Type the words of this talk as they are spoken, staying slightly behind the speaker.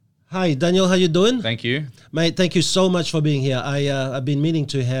Hi, Daniel. How you doing? Thank you. Mate, thank you so much for being here. I've been meaning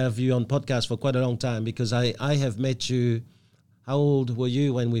to have you on podcast for quite a long time because I have met you. How old were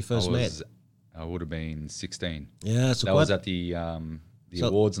you when we first met? I would have been 16. Yeah, so that was at the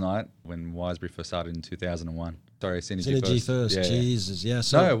awards night when Wisebury first started in 2001. Sorry, Synergy first. Yeah, Jesus, yeah.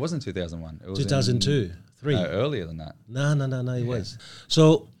 So no, it wasn't 2001. It was 2002, 3. No, earlier than that. No, it was.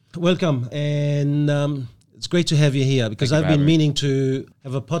 So welcome, and it's great to have you here because I've been meaning to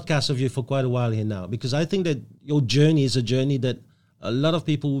have a podcast of you for quite a while here now because I think that your journey is a journey that a lot of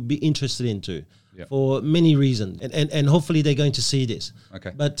people would be interested into for many reasons, and hopefully they're going to see this.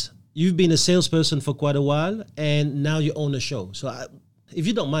 Okay. But you've been a salesperson for quite a while, and now you own a show. So if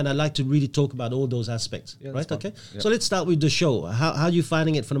you don't mind, I'd like to really talk about all those aspects, right? Fine. Okay. Yep. So let's start with the show. How are you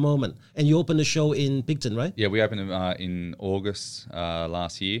finding it for the moment? And you opened the show in Picton, right? Yeah, we opened in August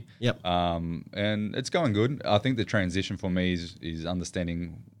last year. Yep. And it's going good. I think the transition for me is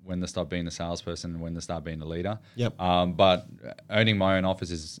understanding when to start being a salesperson and when to start being a leader. Yep. But owning my own office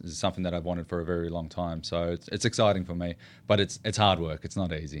is something that I've wanted for a very long time. So it's exciting for me, but it's hard work. It's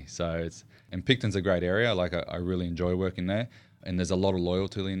not easy. And Picton's a great area. Like I really enjoy working there. And there's a lot of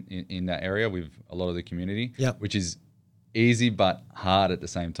loyalty in that area with a lot of the community, which is easy but hard at the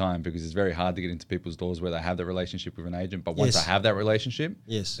same time because it's very hard to get into people's doors where they have that relationship with an agent. But once I have that relationship,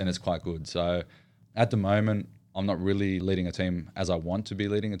 then it's quite good. So at the moment, I'm not really leading a team as I want to be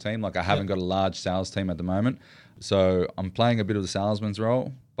leading a team. Like I haven't got a large sales team at the moment. So I'm playing a bit of the salesman's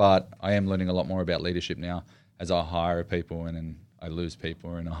role, but I am learning a lot more about leadership now as I hire people and then I lose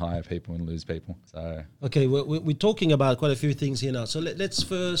people and I hire people and lose people. So okay, we're talking about quite a few things here now. So let's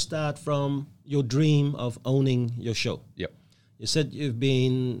first start from your dream of owning your show. Yep. You said you've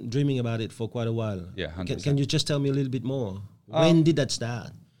been dreaming about it for quite a while. Yeah, 100%. Can you just tell me a little bit more? When did that start?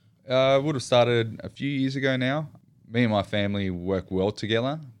 Would have started a few years ago now. Me and my family work well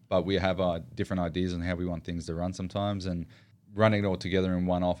together, but we have different ideas on how we want things to run sometimes. And running it all together in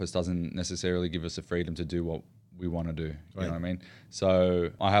one office doesn't necessarily give us the freedom to do what we want to do. You know what I mean? So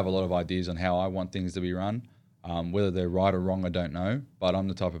I have a lot of ideas on how I want things to be run. Whether they're right or wrong, I don't know. But I'm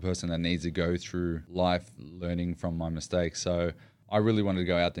the type of person that needs to go through life learning from my mistakes. So I really wanted to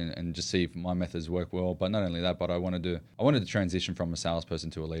go out there and just see if my methods work well. But not only that, but I wanted to transition from a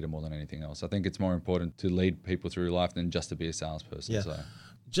salesperson to a leader more than anything else. I think it's more important to lead people through life than just to be a salesperson. Yeah. So.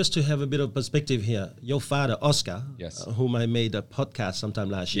 Just to have a bit of perspective here, your father, Oscar, whom I made a podcast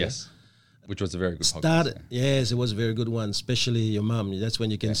sometime last year. Yes. Which was a very good podcast. Yes, it was a very good one, especially your mom. That's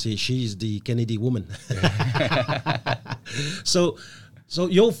when you can see she's the Kennedy woman. So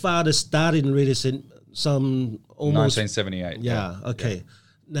your father started in real estate some almost 1978. Yeah, okay. Yeah.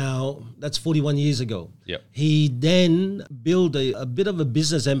 Now, that's 41 years ago. Yep. He then built a bit of a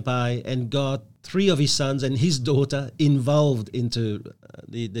business empire and got 3 of his sons and his daughter involved into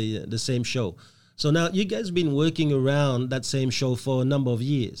the same show. So now you guys have been working around that same show for a number of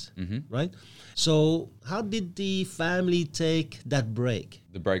years, right? So how did the family take that break?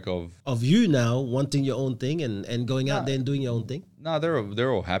 The break of you now wanting your own thing and going out there and doing your own thing? No,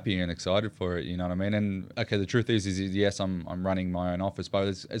 they're all happy and excited for it. You know what I mean? And okay, the truth is yes, I'm running my own office, but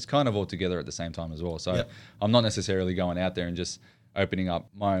it's kind of all together at the same time as well. So I'm not necessarily going out there and just opening up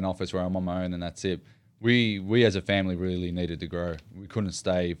my own office where I'm on my own and that's it. We as a family really needed to grow. We couldn't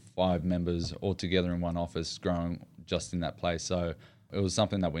stay 5 members all together in one office growing just in that place. So it was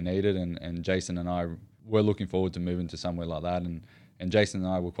something that we needed, and Jason and I were looking forward to moving to somewhere like that. And Jason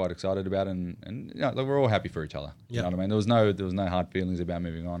and I were quite excited about it, and you know, we're all happy for each other. You know what I mean? There was no hard feelings about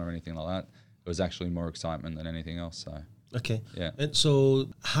moving on or anything like that. It was actually more excitement than anything else. So okay, yeah. And so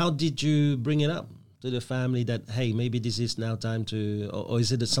how did you bring it up to the family that, hey, maybe this is now time to, or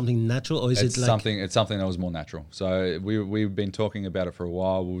is it something natural, or is it's it like it's something that was more natural. So we've been talking about it for a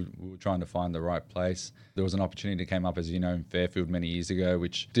while. We were trying to find the right place. There was an opportunity that came up, as you know, in Fairfield many years ago,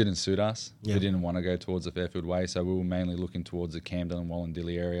 which didn't suit us. We didn't want to go towards the Fairfield way, so we were mainly looking towards the Camden and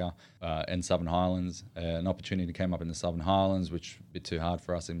Wallandilly area and Southern Highlands. An opportunity came up in the Southern Highlands, which was a bit too hard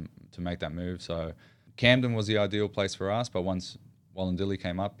for us to make that move. So Camden was the ideal place for us, but once Wallandilly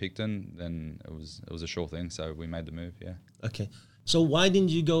came up, Picton, then it was a sure thing. So we made the move. Yeah. Okay. So why didn't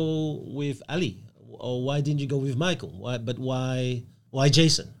you go with Ali, or why didn't you go with Michael? Why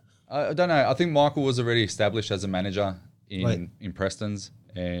Jason? I don't know. I think Michael was already established as a manager in Preston's,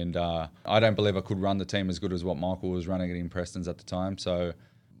 and I don't believe I could run the team as good as what Michael was running it in Preston's at the time. So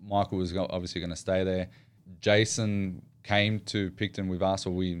Michael was obviously going to stay there. Jason came to Picton with us, or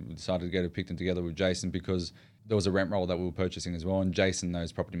we decided to go to Picton together with Jason because there was a rent roll that we were purchasing as well, and Jason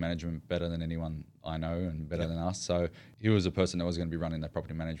knows property management better than anyone I know and better than us. So he was a person that was going to be running the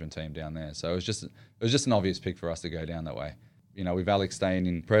property management team down there. So it was just an obvious pick for us to go down that way. with Alex staying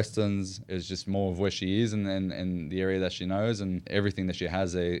in Preston's, it's just more of where she is and the area that she knows, and everything that she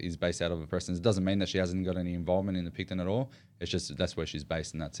has there is based out of Preston's. It doesn't mean that she hasn't got any involvement in the Picton at all. It's just that's where she's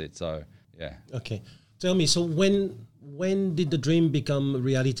based and that's it. So, yeah. Okay. Tell me, so when did the dream become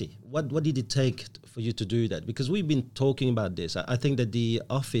reality? What did it take for you to do that? Because we've been talking about this. I think that the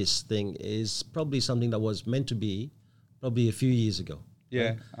office thing is probably something that was meant to be probably a few years ago.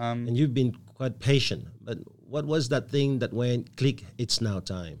 Yeah. Right? And you've been quite patient. But what was that thing that went, click, it's now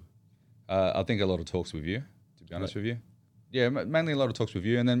time? I think a lot of talks with you, to be honest with you. Yeah, mainly a lot of talks with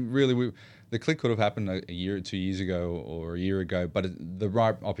you. And then really the click could have happened a year or 2 years ago or a year ago, but the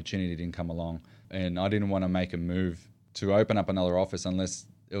right opportunity didn't come along. And I didn't want to make a move to open up another office unless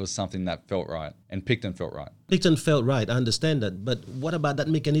it was something that felt right. And Picton felt right. Picton felt right. I understand that. But what about that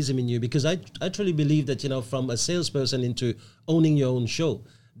mechanism in you? Because I truly believe that, from a salesperson into owning your own show,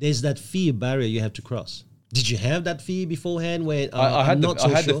 there's that fear barrier you have to cross. Did you have that fear beforehand where I had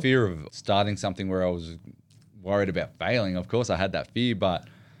the fear of starting something where I was worried about failing. Of course, I had that fear, but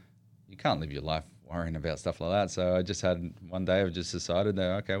you can't live your life worrying about stuff like that. So I just had one day I've just decided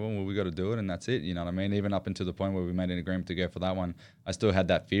that, okay, well, we got to do it and that's it. You know what I mean? Even up until the point where we made an agreement to go for that one, I still had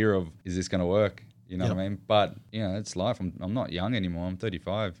that fear of, is this going to work? You know what I mean? But, it's life. I'm not young anymore. I'm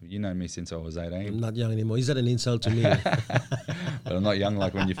 35. You know me since I was 18. I'm not young anymore. Is that an insult to me? But I'm not young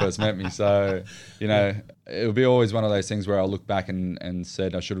like when you first met me. So, it'll be always one of those things where I'll look back and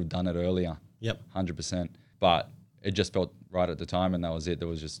said I should have done it earlier. Yep. 100%. But it just felt right at the time and that was it. There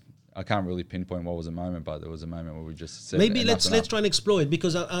was just, I can't really pinpoint what was a moment, but there was a moment where we just said maybe let's try and explore it,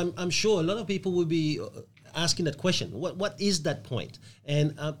 because I'm sure a lot of people will be asking that question. What is that point?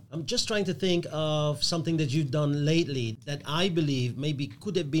 And I'm just trying to think of something that you've done lately that I believe maybe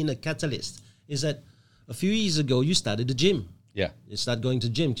could have been a catalyst. Is that a few years ago you started a gym? Yeah. You started going to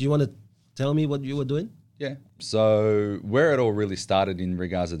gym. Do you want to tell me what you were doing? Yeah. So where it all really started in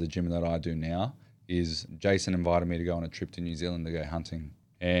regards to the gym that I do now is Jason invited me to go on a trip to New Zealand to go hunting.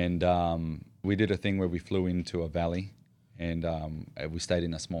 And we did a thing where we flew into a valley and we stayed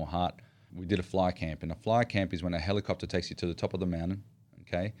in a small hut. We did a fly camp. And a fly camp is when a helicopter takes you to the top of the mountain,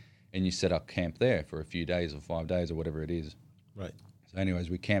 okay? And you set up camp there for a few days or 5 days or whatever it is. Right. So anyways,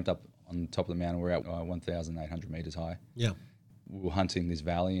 we camped up on the top of the mountain. We're at 1,800 meters high. Yeah. We were hunting this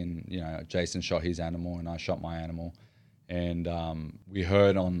valley and, Jason shot his animal and I shot my animal. And we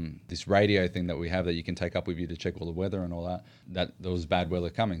heard on this radio thing that we have that you can take up with you to check all the weather and all that there was bad weather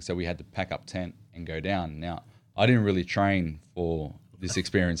coming. So we had to pack up tent and go down. Now, I didn't really train for this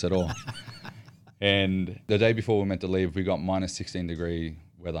experience at all. And the day before we were meant to leave, we got minus 16 degree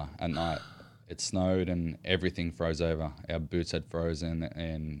weather at night. It snowed and everything froze over. Our boots had frozen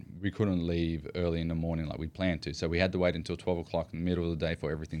and we couldn't leave early in the morning like we planned to. So we had to wait until 12 o'clock in the middle of the day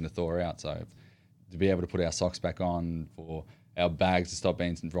for everything to thaw out. So to be able to put our socks back on, for our bags to stop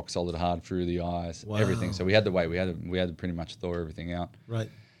being rock solid hard through the ice, everything. So we had to wait. We had to pretty much thaw everything out. Right.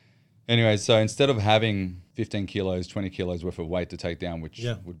 Anyway, so instead of having 15 kilos, 20 kilos worth of weight to take down, which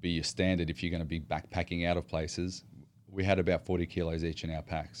would be your standard if you're going to be backpacking out of places, we had about 40 kilos each in our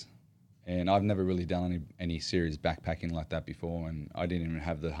packs. And I've never really done any serious backpacking like that before, and I didn't even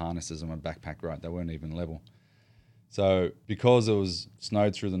have the harnesses on my backpack right. They weren't even level. So because it was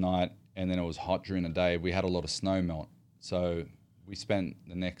snowed through the night, and then it was hot during the day, we had a lot of snow melt. So we spent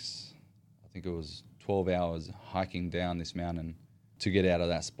the next, I think it was 12 hours hiking down this mountain to get out of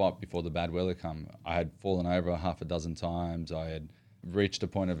that spot before the bad weather come. I had fallen over half a dozen times. I had reached a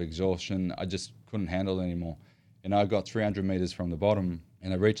point of exhaustion. I just couldn't handle it anymore. And I got 300 meters from the bottom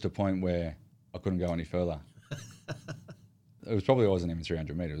and I reached a point where I couldn't go any further. Wasn't even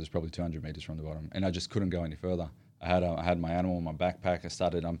 300 meters. It was probably 200 meters from the bottom. And I just couldn't go any further. I had my animal in my backpack. I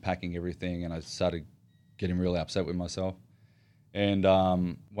started unpacking everything and I started getting really upset with myself. And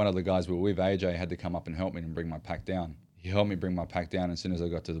one of the guys we were with, AJ, had to come up and help me and bring my pack down. He helped me bring my pack down. And as soon as I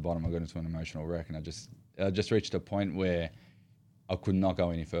got to the bottom, I got into an emotional wreck. And I just reached a point where I could not go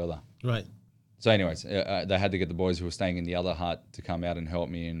any further. Right. So anyways, they had to get the boys who were staying in the other hut to come out and help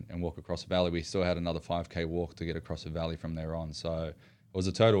me and walk across the valley. We still had another 5K walk to get across the valley from there on. So it was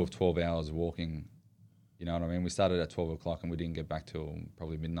a total of 12 hours walking. You know what I mean? We started at 12 o'clock and we didn't get back till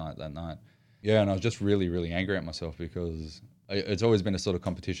probably midnight that night. Yeah, and I was just really, really angry at myself because it's always been a sort of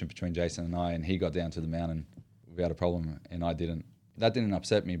competition between Jason and I, and he got down to the mountain without a problem and I didn't. That didn't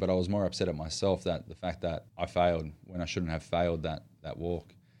upset me, but I was more upset at myself that the fact that I failed when I shouldn't have failed that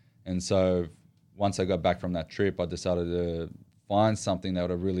walk. And so once I got back from that trip, I decided to find something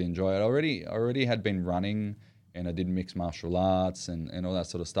that I really enjoy. I already had been running and I did mixed martial arts and all that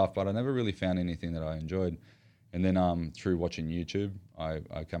sort of stuff, but I never really found anything that I enjoyed. And then through watching YouTube,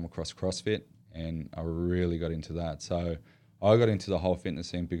 I came across CrossFit and I really got into that. So I got into the whole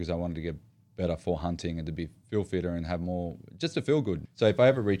fitness thing because I wanted to get better for hunting and to feel fitter and have more, just to feel good. So if I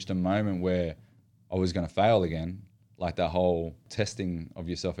ever reached a moment where I was going to fail again, like that whole testing of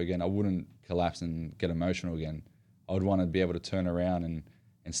yourself again, I wouldn't collapse and get emotional again. I would want to be able to turn around and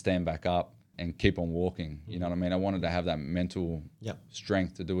stand back up and keep on walking. You know what I mean? I wanted to have that mental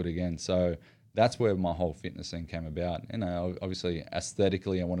strength to do it again. So that's where my whole fitness thing came about. You know, obviously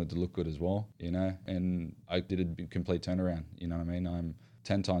aesthetically I wanted to look good as well, you know, and I did a complete turnaround. You know what I mean? I'm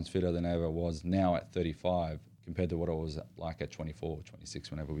 10 times fitter than I ever was now at 35 compared to what I was like at 24,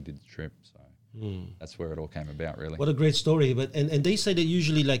 26 whenever we did the trip. So that's where it all came about, really. What a great story. But and they say that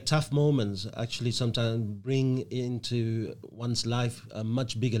usually like tough moments actually sometimes bring into one's life a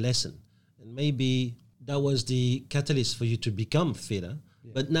much bigger lesson. And maybe that was the catalyst for you to become fitter.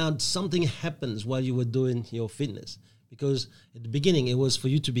 Yeah. But now something happens while you were doing your fitness. Because at the beginning it was for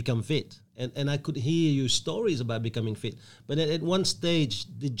you to become fit. And I could hear you stories about becoming fit. But at one stage,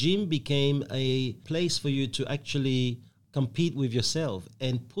 the gym became a place for you to actually compete with yourself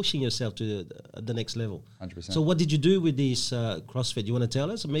and pushing yourself to the next level. 100%. So what did you do with this CrossFit? You want to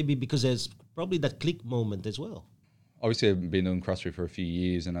tell us? Or maybe because there's probably that click moment as well. Obviously, I've been doing CrossFit for a few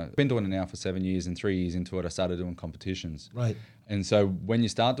years, and I've been doing it now for 7 years, and 3 years into it, I started doing competitions. Right. And so when you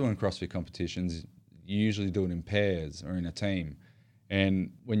start doing CrossFit competitions, you usually do it in pairs or in a team.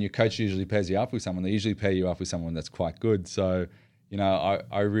 And when your coach usually pairs you up with someone, they usually pair you up with someone that's quite good. So, you know,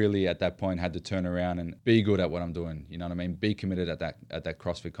 I really at that point had to turn around and be good at what I'm doing. You know what I mean? Be committed at that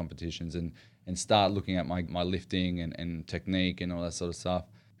CrossFit competitions and start looking at my lifting and technique and all that sort of stuff.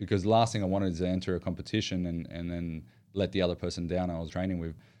 Because the last thing I wanted is to enter a competition and then let the other person down I was training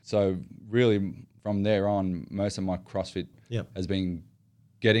with. So really from there on, most of my CrossFit has been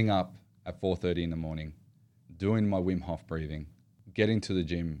getting up at 4:30 in the morning, doing my Wim Hof breathing, getting to the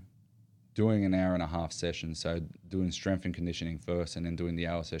gym, doing an hour and a half session, so doing strength and conditioning first and then doing the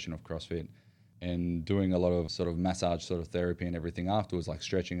hour session of CrossFit and doing a lot of sort of massage sort of therapy and everything afterwards, like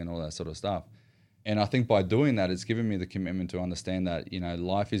stretching and all that sort of stuff. And I think by doing that, it's given me the commitment to understand that, you know,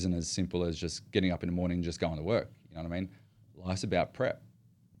 life isn't as simple as just getting up in the morning and just going to work. You know what I mean? Life's about prep.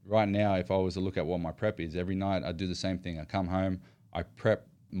 Right now, if I was to look at what my prep is, every night I do the same thing. I come home, I prep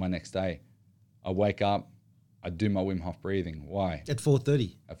my next day. I wake up, I do my Wim Hof breathing. Why? At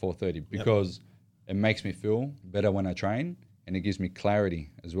 4:30. At 4:30. Because it makes me feel better when I train and it gives me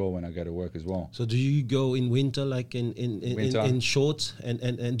clarity as well when I go to work as well. So do you go in winter, like in shorts,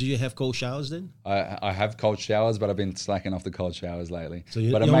 and do you have cold showers then? I have cold showers, but I've been slacking off the cold showers lately. So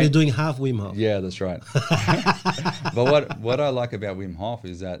you're only doing half Wim Hof? Yeah, that's right. But what I like about Wim Hof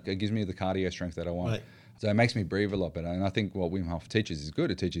is that it gives me the cardio strength that I want. Right. So it makes me breathe a lot better. And I think what Wim Hof teaches is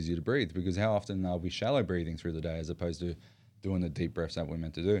good. It teaches you to breathe, because how often are we shallow breathing through the day as opposed to doing the deep breaths that we're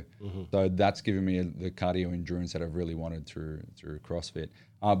meant to do. Mm-hmm. So that's given me the cardio endurance that I've really wanted through CrossFit.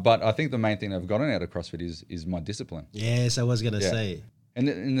 But I think the main thing I've gotten out of CrossFit is my discipline. Yes, I was going to say.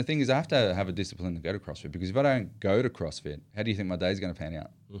 And the thing is, I have to have a discipline to go to CrossFit, because if I don't go to CrossFit, how do you think my day's going to pan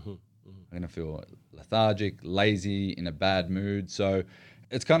out? Mm-hmm. Mm-hmm. I'm going to feel lethargic, lazy, in a bad mood. So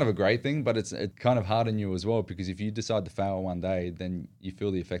it's kind of a great thing, but it's kind of hard on you as well, because if you decide to fail one day, then you feel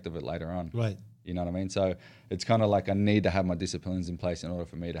the effect of it later on. Right. You know what I mean? So it's kind of like I need to have my disciplines in place in order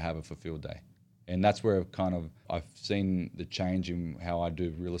for me to have a fulfilled day. And that's where I've seen the change in how I do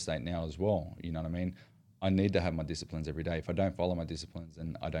real estate now as well. You know what I mean? I need to have my disciplines every day. If I don't follow my disciplines,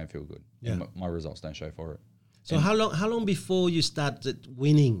 then I don't feel good. Yeah. And my results don't show for it. So how long before you started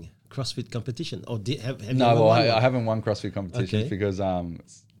winning CrossFit competition? Or have you No, well, I haven't won CrossFit competitions because,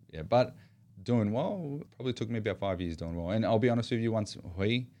 but doing well, probably took me about 5 years doing well. And I'll be honest with you, once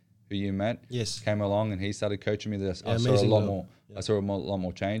who you met, came along and he started coaching me, I saw a lot more. Yeah. I saw a lot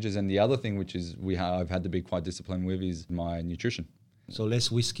more changes. And the other thing, which is I've had to be quite disciplined with, is my nutrition. So less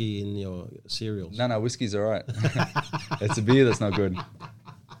whiskey in your cereals. No, whiskey's all right. It's a beer that's not good.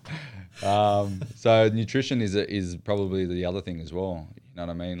 So nutrition is probably the other thing as well. You know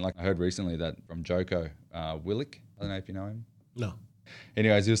what I mean? Like I heard recently that from Joko Willink. I don't know if you know him. No.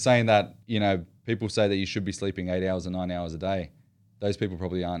 Anyways, he was saying that, you know, people say that you should be sleeping 8 hours or 9 hours a day. Those people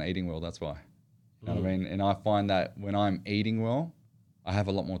probably aren't eating well. That's why. You know what I mean? And I find that when I'm eating well, I have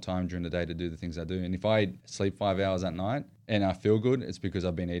a lot more time during the day to do the things I do. And if I sleep 5 hours at night and I feel good, it's because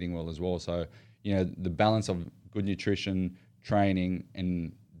I've been eating well as well. So, you know, the balance of good nutrition, training,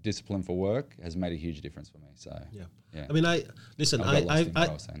 and discipline for work has made a huge difference for me. So yeah. I mean, I've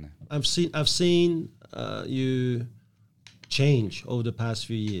seen you change over the past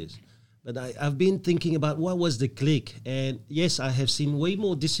few years, but I've been thinking about what was the click. And yes, I have seen way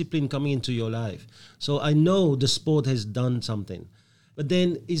more discipline coming into your life. So I know the sport has done something. But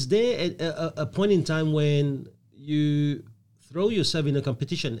then, is there a point in time when you throw yourself in a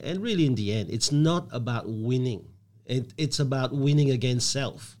competition, and really in the end, it's not about winning. It's about winning against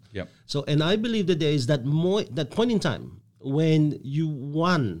self. Yep. So, and I believe that there is that point in time when you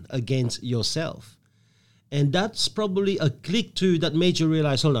won against yourself. And that's probably a click too that made you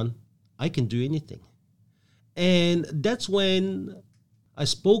realize, hold on, I can do anything. And that's when I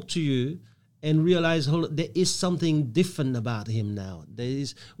spoke to you and realized, hold on, there is something different about him now. There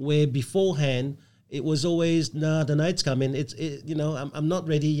is where beforehand it was always, nah, the night's coming. I'm not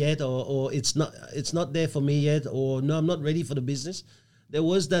ready yet, or it's not there for me yet, or no, I'm not ready for the business. There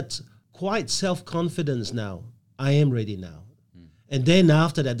was that quite self-confidence now. I am ready now. And then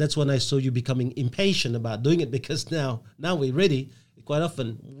after that, that's when I saw you becoming impatient about doing it, because now we're ready. Quite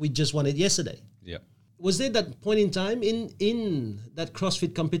often, we just want it yesterday. Yeah. Was there that point in time in that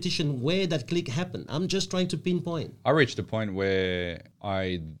CrossFit competition where that click happened? I'm just trying to pinpoint. I reached a point where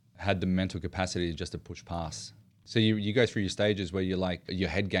I had the mental capacity just to push past. So you go through your stages where you're like, your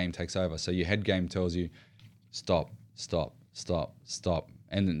head game takes over. So your head game tells you, stop.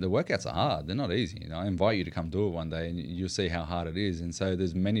 And the workouts are hard. They're not easy. I invite you to come do it one day and you'll see how hard it is. And so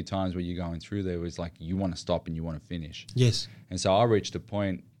there's many times where you're going through there where it's like you want to stop and you want to finish. Yes. And so I reached a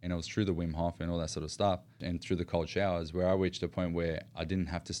point, and it was through the Wim Hof and all that sort of stuff and through the cold showers, where I reached a point where I didn't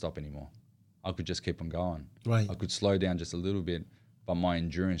have to stop anymore. I could just keep on going. Right. I could slow down just a little bit, but my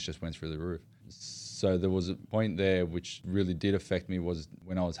endurance just went through the roof. So there was a point there which really did affect me, was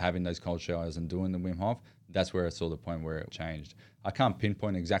when I was having those cold showers and doing the Wim Hof. That's where I saw the point where it changed. I can't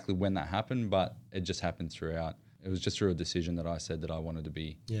pinpoint exactly when that happened, but it just happened throughout. It was just through a decision that I said that I wanted to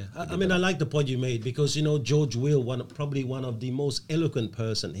be. Yeah, I mean, I like the point you made, because, George Will, probably one of the most eloquent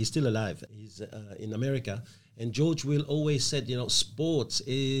person. He's still alive. He's in America. And George Will always said, sports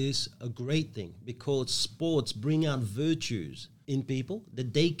is a great thing, because sports bring out virtues in people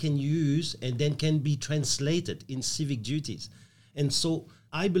that they can use and then can be translated in civic duties. And so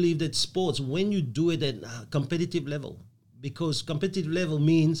I believe that sports, when you do it at a competitive level, because competitive level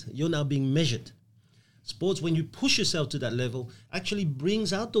means you're now being measured. Sports, when you push yourself to that level, actually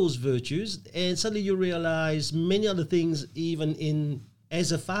brings out those virtues, and suddenly you realize many other things, even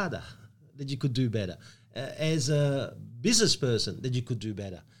as a father, that you could do better, as a business person, that you could do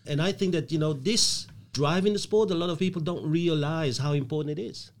better. And I think that, this drive in the sport, a lot of people don't realize how important it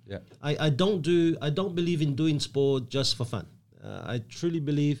is. Yeah. I don't believe in doing sport just for fun. I truly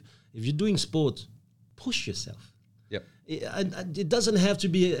believe if you're doing sport, push yourself. Yep. It doesn't have to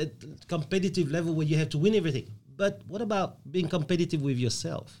be a competitive level where you have to win everything. But what about being competitive with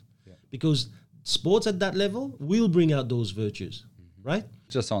yourself? Yeah. Because sports at that level will bring out those virtues, right?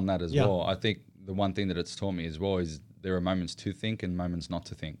 Just on that as well, I think the one thing that it's taught me as well is there are moments to think and moments not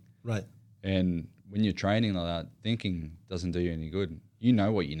to think. Right. And when you're training like that, thinking doesn't do you any good. You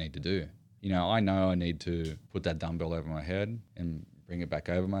know what you need to do. I know I need to put that dumbbell over my head and bring it back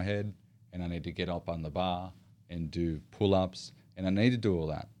over my head, and I need to get up on the bar and do pull-ups, and I need to do all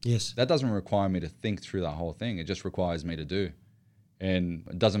that. Yes. That doesn't require me to think through that whole thing. It just requires me to do. And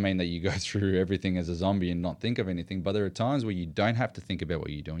it doesn't mean that you go through everything as a zombie and not think of anything, but there are times where you don't have to think about what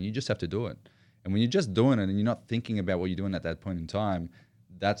you're doing. You just have to do it. And when you're just doing it and you're not thinking about what you're doing at that point in time,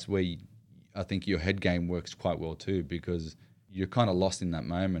 that's where I think your head game works quite well too, because you're kind of lost in that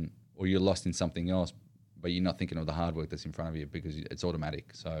moment, or you're lost in something else, but you're not thinking of the hard work that's in front of you because it's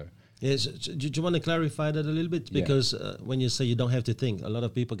automatic. So yes, do you want to clarify that a little bit? Because when you say you don't have to think, a lot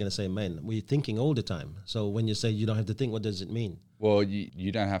of people are going to say, man, we're thinking all the time. So when you say you don't have to think, what does it mean? Well,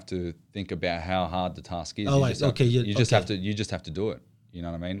 you don't have to think about how hard the task is. Oh, you just have to do it. You know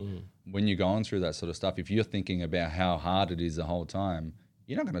what I mean? Mm. When you're going through that sort of stuff, if you're thinking about how hard it is the whole time,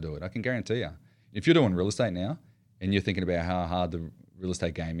 you're not going to do it. I can guarantee you. If you're doing real estate now and you're thinking about how hard the real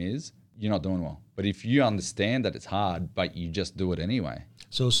estate game is, you're not doing well. But if you understand that it's hard, but you just do it anyway.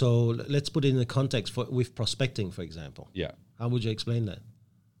 So let's put it in the context with prospecting, for example. Yeah. How would you explain that?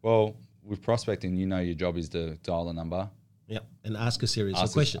 Well, with prospecting, your job is to dial a number. Yeah, and ask a series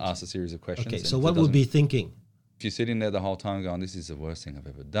of questions. Ask a series of questions. Okay, so what would be thinking? If you're sitting there the whole time going, this is the worst thing I've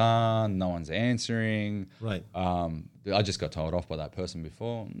ever done, no one's answering. Right. I just got told off by that person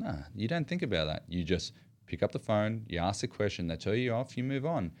before. Nah, you don't think about that. You just pick up the phone, you ask the question, they tell you off, you move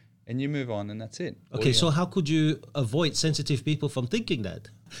on. And you move on, and that's it. Okay, so how could you avoid sensitive people from thinking that?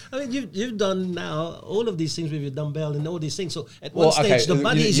 I mean, you've done now all of these things with your dumbbell and all these things. So at one stage, the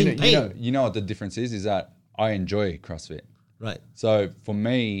body is in pain. You know what the difference is that I enjoy CrossFit. Right. So for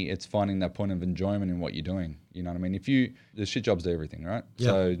me, it's finding that point of enjoyment in what you're doing. You know what I mean? There's shit jobs to everything, right? Yeah.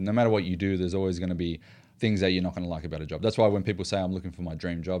 So no matter what you do, there's always going to be things that you're not going to like about a job. That's why when people say I'm looking for my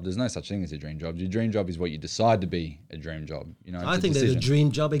dream job, there's no such thing as a dream job. Your dream job is what you decide to be a dream job. You know, I think that a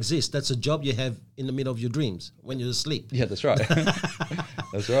dream job exists. That's a job you have in the middle of your dreams when you're asleep. Yeah, that's right.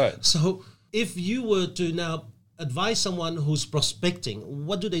 That's right. So if you were to now advise someone who's prospecting,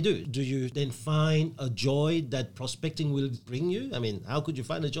 what do they do? Do you then find a joy that prospecting will bring you? I mean, how could you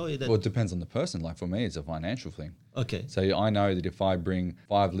find a joy that... Well, it depends on the person. Like for me, it's a financial thing. Okay. So I know that if I bring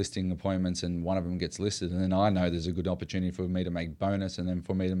 5 listing appointments and one of them gets listed, and then I know there's a good opportunity for me to make bonus and then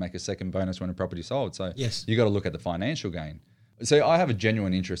for me to make a second bonus when a property sold. So yes, you got to look at the financial gain. So I have a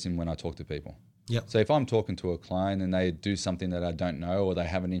genuine interest in when I talk to people. Yep. So if I'm talking to a client and they do something that I don't know or they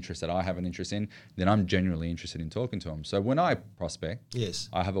have an interest that I have an interest in, then I'm genuinely interested in talking to them. So when I prospect, yes,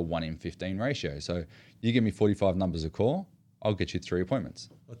 I have a 1 in 15 ratio. So you give me 45 numbers a call, I'll get you 3 appointments.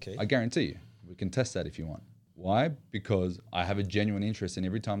 Okay. I guarantee you. We can test that if you want. Why? Because I have a genuine interest in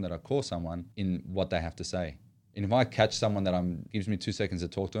every time that I call someone in what they have to say. And if I catch someone that gives me 2 seconds to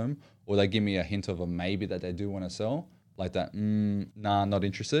talk to them, or they give me a hint of a maybe that they do want to sell, like that, nah, not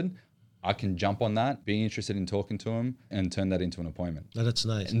interested, I can jump on that, be interested in talking to them, and turn that into an appointment. Oh, that's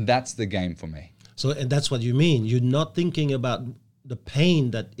nice. And that's the game for me. So, and that's what you mean. You're not thinking about the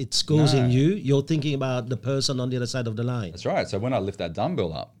pain that it's causing you. You're thinking about the person on the other side of the line. That's right. So when I lift that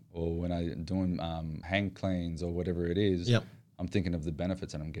dumbbell up, or when I'm doing hang cleans or whatever it is, yep, I'm thinking of the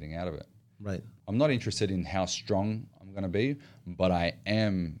benefits that I'm getting out of it. Right. I'm not interested in how strong I'm going to be, but I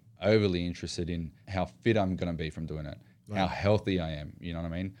am overly interested in how fit I'm going to be from doing it, how healthy I am, you know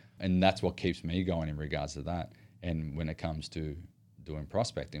what I mean? And that's what keeps me going in regards to that. And when it comes to doing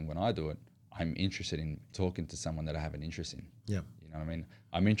prospecting, when I do it, I'm interested in talking to someone that I have an interest in. Yeah. You know what I mean?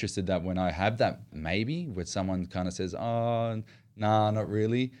 I'm interested that when I have that maybe, where someone kind of says, oh, nah, not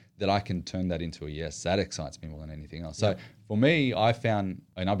really, that I can turn that into a yes. That excites me more than anything else. So for me, I found,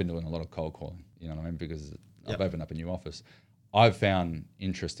 and I've been doing a lot of cold calling, you know what I mean? Because I've opened up a new office. I've found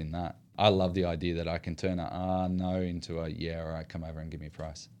interest in that. I love the idea that I can turn a no into a yeah, all right, come over and give me a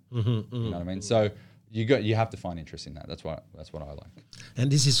price. You know what I mean? So you have to find interest in that. That's what I like. And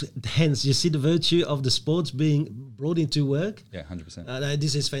this is hence you see the virtue of the sports being brought into work. Yeah, 100%.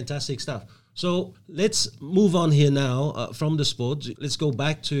 This is fantastic stuff. So let's move on here now from the sport. Let's go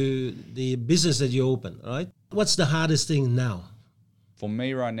back to the business that you open. All right, what's the hardest thing now? For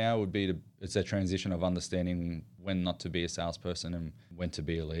me right now would be it's a transition of understanding when not to be a salesperson and when to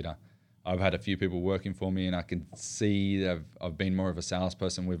be a leader. I've had a few people working for me and I can see that I've been more of a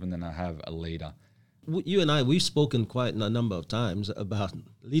salesperson with them than I have a leader. You and I, we've spoken quite a number of times about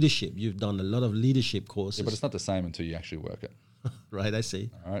leadership. You've done a lot of leadership courses. Yeah, but it's not the same until you actually work it. Right, I see.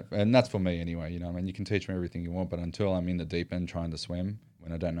 All right, and that's for me anyway. You know, I mean, you can teach me everything you want, but until I'm in the deep end trying to swim,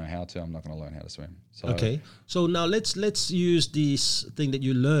 when I don't know how to, I'm not going to learn how to swim. So, okay, so now let's use this thing that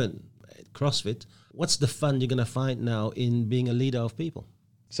you learn at CrossFit. What's the fun you're going to find now in being a leader of people?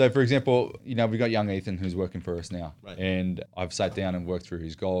 So, for example, you know, we've got young Ethan who's working for us now, right, and I've sat down and worked through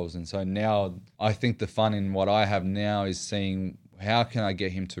his goals. And so now I think the fun in what I have now is seeing how can I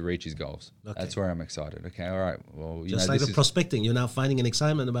get him to reach his goals. Okay. That's where I'm excited. Okay, all right. Well, just like the prospecting, you're now finding an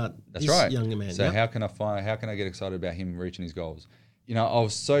excitement about this young man. So how can I get excited about him reaching his goals? You know, I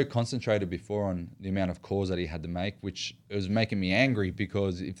was so concentrated before on the amount of calls that he had to make, which it was making me angry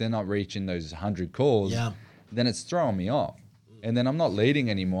because if they're not reaching those 100 calls, then it's throwing me off. And then I'm not leading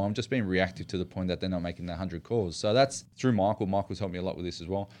anymore. I'm just being reactive to the point that they're not making the 100 calls. So that's through Michael. Michael's helped me a lot with this as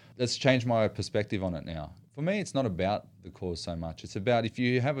well. Let's change my perspective on it now. For me, it's not about the calls so much. It's about if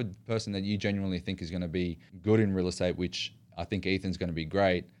you have a person that you genuinely think is going to be good in real estate, which I think Ethan's going to be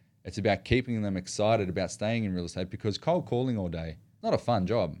great, it's about keeping them excited about staying in real estate because cold calling all day, not a fun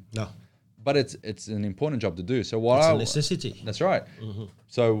job. No. But it's an important job to do. So it's a necessity. That's right. Mm-hmm.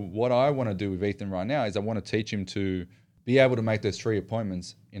 So what I want to do with Ethan right now is I want to teach him to be able to make those 3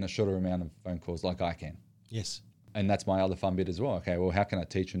 appointments in a shorter amount of phone calls like I can. Yes. And that's my other fun bit as well. Okay, well, how can I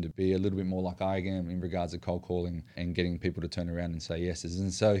teach him to be a little bit more like I am in regards to cold calling and getting people to turn around and say yeses?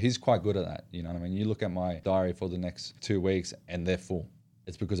 And so he's quite good at that. You know what I mean? You look at my diary for the next 2 weeks and they're full.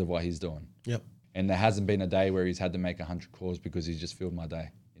 It's because of what he's doing. Yep. And there hasn't been a day where he's had to make 100 calls because he's just filled my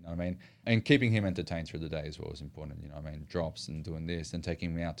day. You know what I mean? And keeping him entertained through the day as well is important. You know what I mean? Drops and doing this and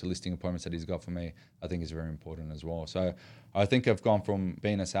taking him out to listing appointments that he's got for me, I think is very important as well. So I think I've gone from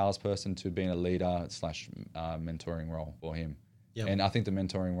being a salesperson to being a leader / mentoring role for him. Yep. And I think the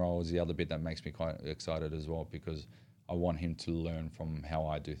mentoring role is the other bit that makes me quite excited as well because I want him to learn from how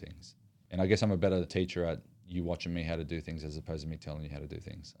I do things. And I guess I'm a better teacher at you watching me how to do things as opposed to me telling you how to do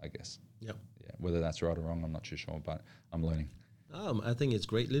things, I guess. Yep. Yeah. Whether that's right or wrong, I'm not too sure, but I'm learning. I think it's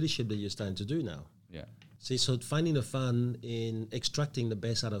great leadership that you're starting to do now. Yeah. See, so finding the fun in extracting the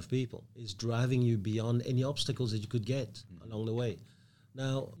best out of people is driving you beyond any obstacles that you could get along the way.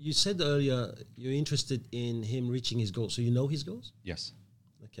 Now, you said earlier you're interested in him reaching his goals. So you know his goals? Yes.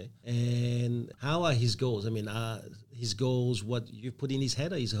 Okay. And how are his goals? I mean, are his goals what you put in his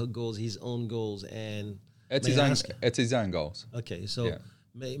head, or his goals, his own goals? And It's his own goals. Okay, so Yeah.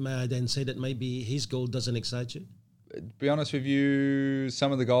 may I then say that maybe his goal doesn't excite you? To be honest with you,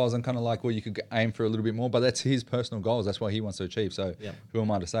 some of the goals I'm kind of like, well, you could aim for a little bit more, but that's his personal goals. That's what he wants to achieve. So Yeah. who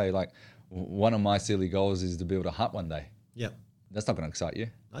am I to say? Like, one of my silly goals is to build a hut one day. Yeah. That's not going to excite you.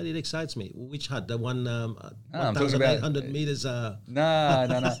 It excites me. Which hut? The one I'm talking about 1,800 meters?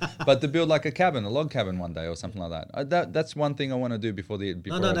 No. But to build like a cabin, a log cabin one day or something like that. That's one thing I want to do before I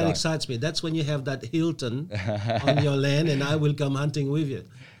that die. excites me. That's when you have that Hilton on your land, and I will come hunting with you.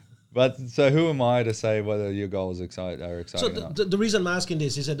 But so who am I to say whether your goals are exciting So or not? the reason I'm asking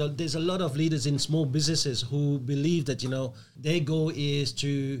this is that there's a lot of leaders in small businesses who believe that, their goal is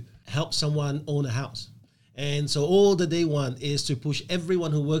to help someone own a house. And so all that they want is to push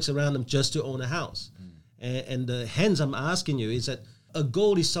everyone who works around them just to own a house. And hence I'm asking you is that a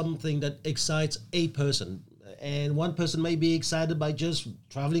goal is something that excites a person. And one person may be excited by just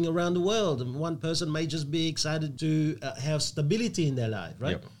traveling around the world. And one person may just be excited to have stability in their life,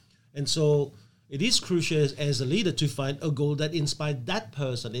 right? Yep. And so it is crucial as a leader to find a goal that inspires that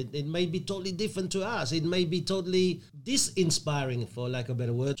person. It may be totally different to us. It may be totally disinspiring, for lack of a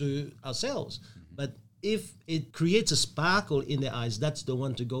better word, to ourselves. But if it creates a sparkle in their eyes, that's the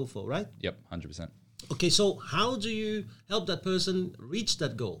one to go for, right? Yep, 100%. Okay, so how do you help that person reach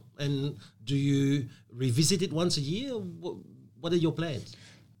that goal? And do you revisit it once a year? What are your plans?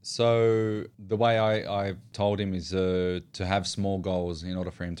 So the way I told him is to have small goals in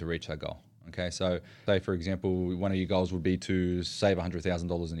order for him to reach that goal. Okay, so say for example, one of your goals would be to save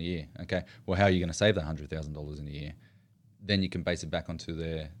 $100,000 in a year. Okay, well, how are you going to save that $100,000 in a year? Then you can base it back onto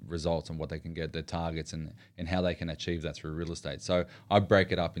their results and what they can get, their targets, and how they can achieve that through real estate. So I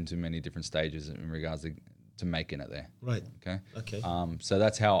break it up into many different stages in regards to making it there. Right. Okay. So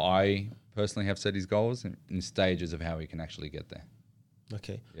that's how I personally have set his goals in stages of how we can actually get there.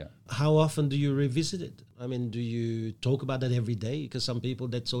 Okay. Yeah. How often do you revisit it? I mean, do you talk about that every day? Because some people,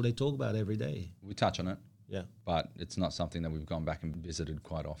 that's all they talk about every day. We touch on it. Yeah. But it's not something that we've gone back and visited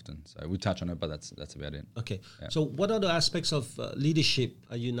quite often. So we touch on it, but that's about it. Okay. Yeah. So what other aspects of leadership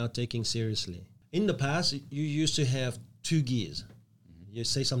are you now taking seriously? In the past, you used to have two gears. You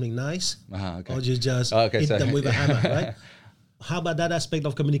say something nice, Okay. or you just hit them with a hammer, right? How about that aspect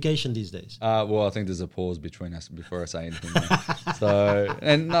of communication these days? Well, I think there's a pause between us before I say anything. So,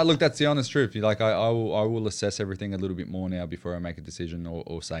 and no, look, that's the honest truth. Like I will assess everything a little bit more now before I make a decision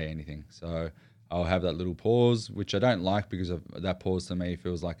or say anything. So I'll have that little pause, which I don't like because of that pause to me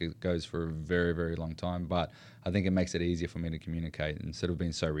feels like it goes for a very, very long time. But I think it makes it easier for me to communicate. Instead of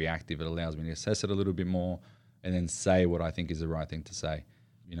being so reactive, it allows me to assess it a little bit more and then say what I think is the right thing to say.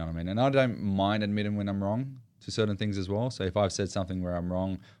 You know what I mean? And I don't mind admitting when I'm wrong to certain things as well. So if I've said something where I'm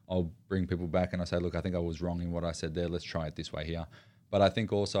wrong, I'll bring people back and I say, look, I think I was wrong in what I said there. Let's try it this way here. But I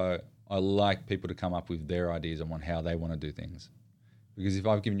think also I like people to come up with their ideas on how they want to do things. Because if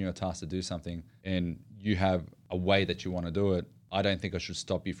I've given you a task to do something and you have a way that you want to do it, I don't think I should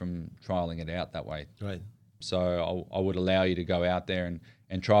stop you from trialing it out that way. Right. So I would allow you to go out there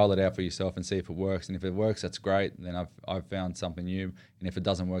and trial it out for yourself and see if it works. And if it works, that's great. Then I've found something new. And if it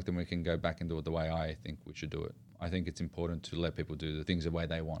doesn't work, then we can go back and do it the way I think we should do it. I think it's important to let people do the things the way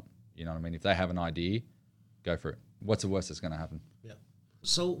they want. You know what I mean? If they have an idea, go for it. What's the worst that's going to happen? Yeah.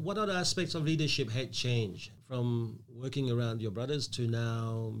 So what other aspects of leadership had changed from working around your brothers to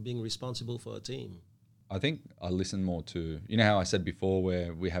now being responsible for a team? I think I listen more to, you know how I said before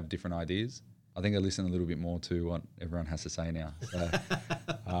where we have different ideas? I think I listen a little bit more to what everyone has to say now. So,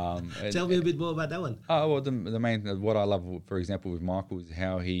 Tell me a bit more about that one. Oh, well, the main, what I love, for example, with Michael is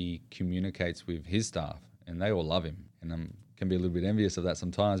how he communicates with his staff, and they all love him. And I can be a little bit envious of that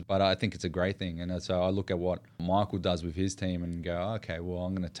sometimes, but I think it's a great thing. And so I look at what Michael does with his team and go, okay, well,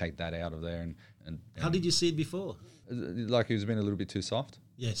 I'm going to take that out of there. And how did you see it before? Like he was being a little bit too soft.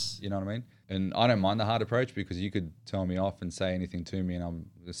 Yes. You know what I mean? And I don't mind the hard approach because you could tell me off and say anything to me and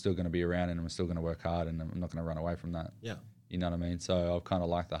I'm still going to be around and I'm still going to work hard and I'm not going to run away from that. Yeah. You know what I mean? So I kind of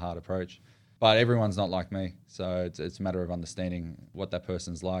like the hard approach. But everyone's not like me. So it's a matter of understanding what that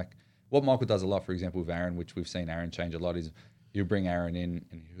person's like. What Michael does a lot, for example, with Aaron, which we've seen Aaron change a lot, is he'll bring Aaron in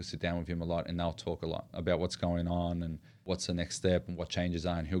and he'll sit down with him a lot and they'll talk a lot about what's going on and what's the next step and what changes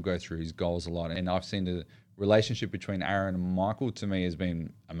are, and he'll go through his goals a lot. And I've seen the relationship between Aaron and Michael, to me, has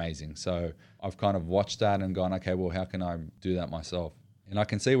been amazing. So I've kind of watched that and gone, okay, well, how can I do that myself? And I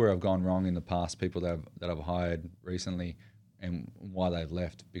can see where I've gone wrong in the past, people that I've hired recently, and why they've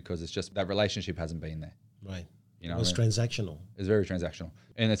left, because it's just that relationship hasn't been there. Right. You know, It was transactional. It's very transactional.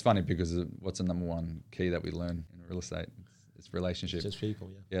 And it's funny because what's the number one key that we learn in real estate? It's relationship. Just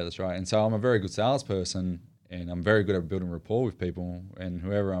people, yeah. Yeah, that's right. And so I'm a very good salesperson, and I'm very good at building rapport with people. And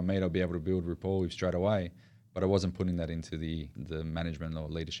whoever I meet, I'll be able to build rapport with straight away. But I wasn't putting that into the management or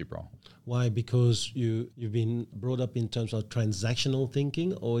leadership role. Why? Because you've been brought up in terms of transactional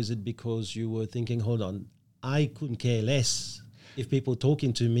thinking, or is it because you were thinking, hold on, I couldn't care less if people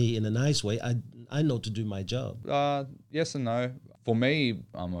talking to me in a nice way. I know to do my job. Yes and no. For me,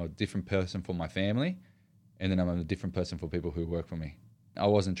 I'm a different person for my family, and then I'm a different person for people who work for me. I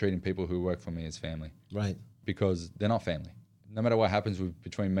wasn't treating people who work for me as family. Right. Because they're not family. No matter what happens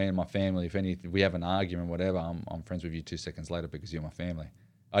between me and my family, if we have an argument, whatever, I'm friends with you 2 seconds later because you're my family.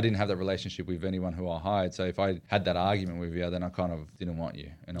 I didn't have that relationship with anyone who I hired. So if I had that argument with you, then I kind of didn't want you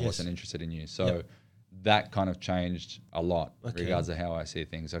and I wasn't interested in you. So that kind of changed a lot in regards to how I see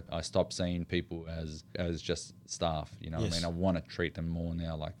things. I stopped seeing people as just staff. You know what I mean? I want to treat them more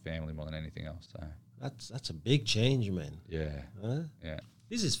now like family more than anything else. So that's a big change, man. Yeah. Huh? Yeah.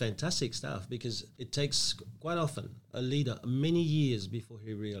 This is fantastic stuff because it takes quite often a leader many years before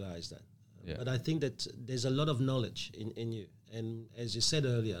he realized that. Yeah. But I think that there's a lot of knowledge in you. And as you said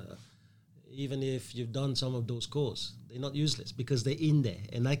earlier, even if you've done some of those courses, they're not useless because they're in there.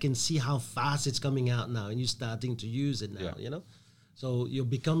 And I can see how fast it's coming out now and you're starting to use it now, you know? So you're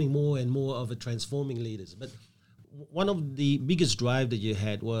becoming more and more of a transforming leaders. But one of the biggest drive that you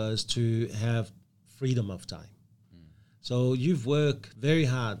had was to have freedom of time. So you've worked very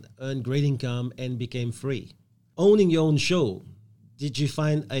hard, earned great income, and became free. Owning your own show, did you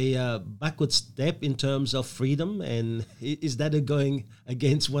find a backward step in terms of freedom? And is that going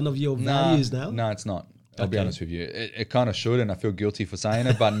against one of your values now? No, it's not. I'll be honest with you. It kind of should, and I feel guilty for saying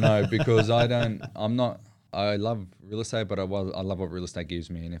it, but no, because I love real estate, but I love what real estate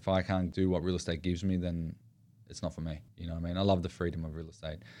gives me. And if I can't do what real estate gives me, then it's not for me. You know what I mean? I love the freedom of real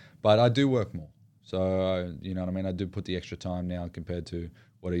estate, but I do work more. So, you know what I mean? I do put the extra time now compared to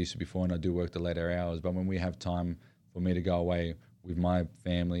what I used to before, and I do work the later hours. But when we have time for me to go away with my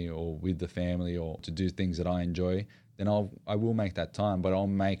family or with the family or to do things that I enjoy, then I will make that time, but I'll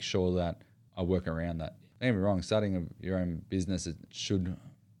make sure that I work around that. Don't get me wrong, starting your own business, it should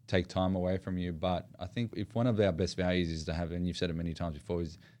take time away from you. But I think if one of our best values is to have, and you've said it many times before,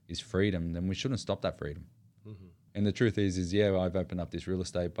 is freedom, then we shouldn't stop that freedom. Mm-hmm. And the truth is I've opened up this real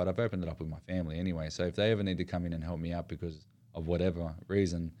estate, but I've opened it up with my family anyway. So if they ever need to come in and help me out because of whatever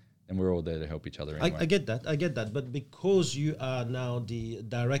reason, then we're all there to help each other anyway. I get that. But because you are now the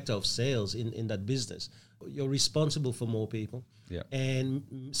director of sales in that business, you're responsible for more people. Yeah.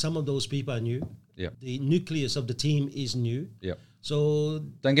 And some of those people are new. Yeah. The nucleus of the team is new. Yeah. So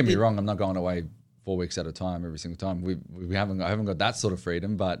don't get me wrong, I'm not going away 4 weeks at a time every single time. I haven't got that sort of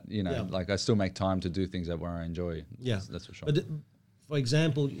freedom, but you know, like I still make time to do things where I enjoy. Yeah, that's for sure. But for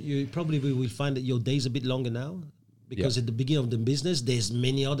example, you probably will find that your days a bit longer now because at the beginning of the business, there's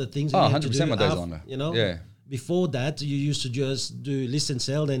many other things. 100% my days longer. You know, yeah. Before that, you used to just do listen,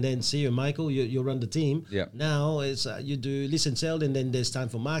 sell, and then see you, Michael. You run the team. Yeah. Now it's you do listen, sell, and then there's time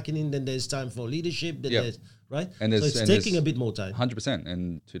for marketing. Then there's time for leadership. Then there's right. And so it's taking a bit more time. 100%.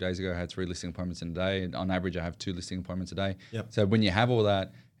 And 2 days ago, I had 3 listing appointments in a day. And on average, I have 2 listing appointments a day. Yep. So when you have all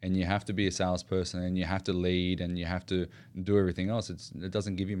that, and you have to be a salesperson, and you have to lead, and you have to do everything else, it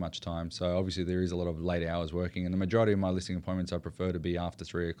doesn't give you much time. So obviously, there is a lot of late hours working. And the majority of my listing appointments, I prefer to be after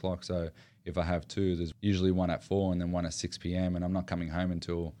 3 o'clock. So if I have 2, there's usually one at 4 and then one at 6 p.m. And I'm not coming home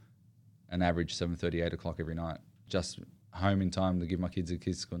until an average 7:30, 8 o'clock every night. Just home in time to give my kids a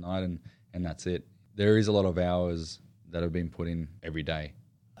kids school night, and that's it. There is a lot of hours that have been put in every day.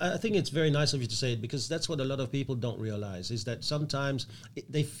 I think it's very nice of you to say it because that's what a lot of people don't realize is that sometimes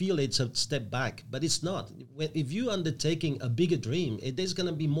they feel it's a step back, but it's not. If you're undertaking a bigger dream, there's going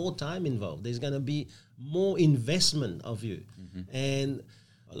to be more time involved. There's going to be more investment of you. Mm-hmm. And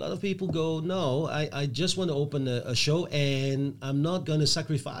a lot of people go, no, I just want to open a show and I'm not going to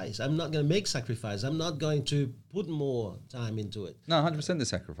sacrifice. I'm not going to make sacrifice. I'm not going to put more time into it. No, 100% the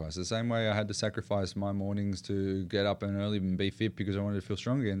sacrifice. The same way I had to sacrifice my mornings to get up and early and be fit because I wanted to feel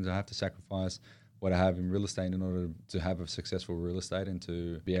strong again. I have to sacrifice what I have in real estate in order to have a successful real estate and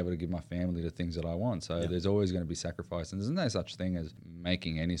to be able to give my family the things that I want. So there's always going to be sacrifice. And there's no such thing as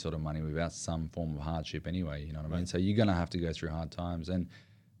making any sort of money without some form of hardship anyway. You know what I mean? So you're going to have to go through hard times. And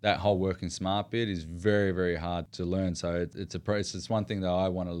that whole working smart bit is very, very hard to learn. So it's one thing that I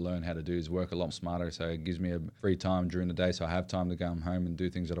want to learn how to do is work a lot smarter. So it gives me a free time during the day. So I have time to go home and do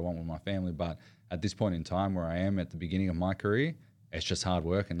things that I want with my family. But at this point in time where I am at the beginning of my career, It's just hard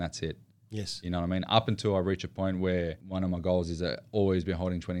work and that's it. Yes. You know what I mean? Up until I reach a point where one of my goals is to always be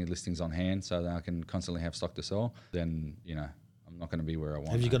holding 20 listings on hand so that I can constantly have stock to sell, then, you know, I'm not going to be where I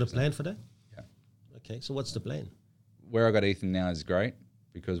want. Have you got a plan for that? Yeah. Okay, so what's the plan? Where I got Ethan now is great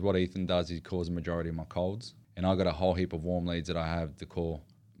because what Ethan does is he calls the majority of my colds. And I got a whole heap of warm leads that I have to call,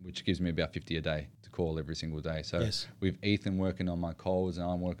 which gives me about 50 a day to call every single day. So yes. with Ethan working on my colds and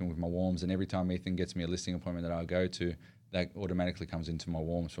I'm working with my warms, and every time Ethan gets me a listing appointment that I go to, that automatically comes into my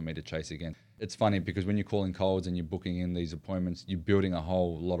warms for me to chase again. It's funny because when you're calling colds and you're booking in these appointments, you're building a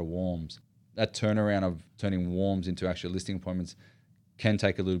whole lot of warms. That turnaround of turning warms into actual listing appointments can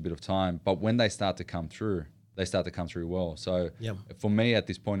take a little bit of time, but when they start to come through, they start to come through well. So for me at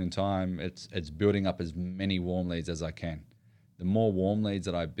this point in time, it's building up as many warm leads as I can. The more warm leads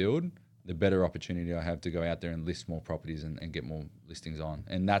that I build, the better opportunity I have to go out there and list more properties and get more listings on.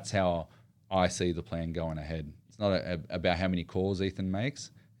 And that's how I see the plan going ahead. It's not about how many calls Ethan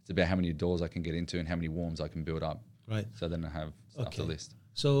makes. It's about how many doors I can get into and how many warms I can build up. Right. So then I have stuff to list.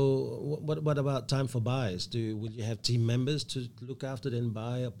 So what about time for buys? Will you have team members to look after and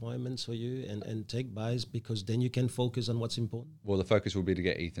buy appointments for you and take buys, because then you can focus on what's important? Well, the focus will be to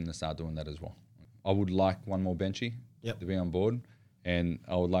get Ethan to start doing that as well. I would like one more benchy to be on board, and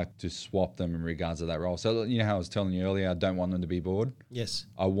I would like to swap them in regards to that role. So you know how I was telling you earlier, I don't want them to be bored. Yes.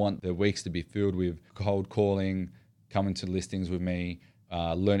 I want the weeks to be filled with cold calling, coming to listings with me,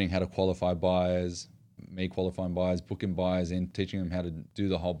 learning how to qualify buyers, me qualifying buyers, booking buyers in, teaching them how to do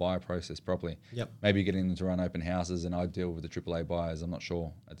the whole buyer process properly. Yep. Maybe getting them to run open houses, and I deal with the AAA buyers. I'm not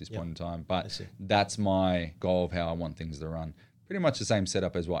sure at this point in time, but that's my goal of how I want things to run. Pretty much the same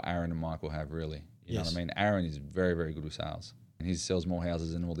setup as what Aaron and Michael have, really. You know what I mean? Aaron is very, very good with sales, and he sells more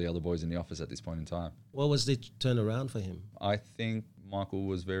houses than all the other boys in the office at this point in time. What was the turnaround for him? I think Michael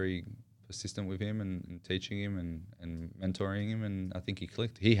was very persistent with him and teaching him and mentoring him, and I think he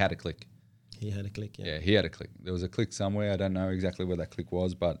clicked. He had a click. He had a click, Yeah, he had a click. There was a click somewhere. I don't know exactly where that click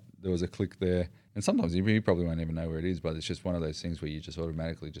was, but there was a click there. And sometimes you probably won't even know where it is, but it's just one of those things where you just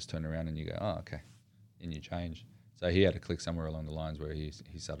automatically just turn around and you go, oh, okay, and you change. So he had a click somewhere along the lines where he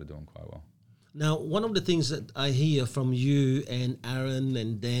started doing quite well. Now, one of the things that I hear from you and Aaron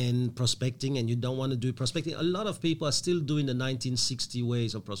and Dan prospecting, and you don't want to do prospecting, a lot of people are still doing the 1960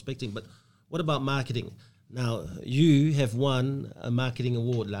 ways of prospecting, but what about marketing? Now, you have won a marketing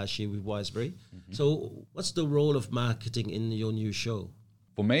award last year with Wiseberry. Mm-hmm. So what's the role of marketing in your new show?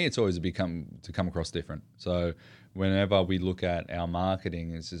 For me, it's always come across different. So whenever we look at our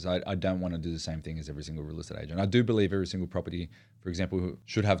marketing, it's just, I don't want to do the same thing as every single real estate agent. I do believe every single property, for example,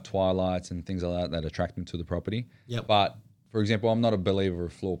 should have twilights and things like that attract them to the property. Yep. But, for example, I'm not a believer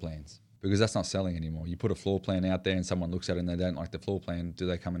of floor plans because that's not selling anymore. You put a floor plan out there and someone looks at it and they don't like the floor plan. Do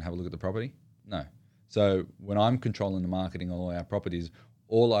they come and have a look at the property? No. So when I'm controlling the marketing on all our properties,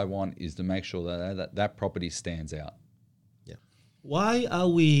 all I want is to make sure that property stands out. Yeah. Why are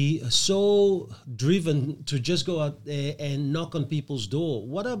we so driven to just go out there and knock on people's door?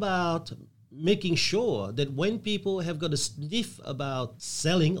 What about making sure that when people have got a sniff about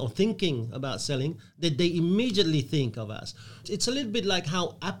selling or thinking about selling, that they immediately think of us? It's a little bit like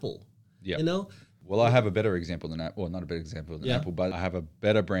how Apple, you know? Well, I have a better example than Apple. Well, not a better example than Apple, but I have a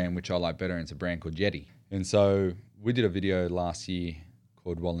better brand, which I like better, and it's a brand called Yeti. And so we did a video last year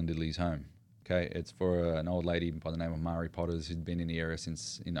called Wallandilly's Home. Okay, it's for an old lady by the name of Mari Potters who'd been in the area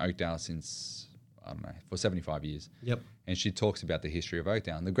in Oakdale since, I don't know, for 75 years. Yep. And she talks about the history of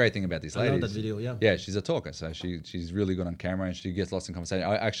Oakdale. And the great thing about this lady I love that video, yeah, she's a talker. So she's really good on camera and she gets lost in conversation.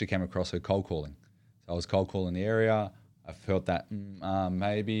 I actually came across her cold calling. So I was cold calling the area. I felt that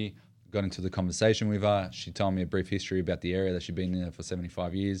maybe... Got into the conversation with her. She told me a brief history about the area that she'd been in there for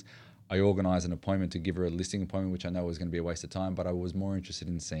 75 years. I organised an appointment to give her a listing appointment, which I know was going to be a waste of time, but I was more interested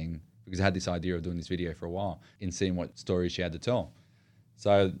in seeing, because I had this idea of doing this video for a while, in seeing what stories she had to tell.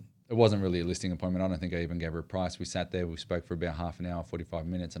 So it wasn't really a listing appointment. I don't think I even gave her a price. We sat there, we spoke for about half an hour, 45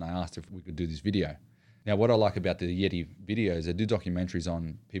 minutes, and I asked if we could do this video. Now, what I like about the Yeti videos, they do documentaries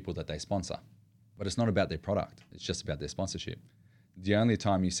on people that they sponsor, but it's not about their product. It's just about their sponsorship. The only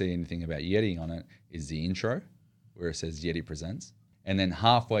time you see anything about Yeti on it is the intro, where it says Yeti Presents. And then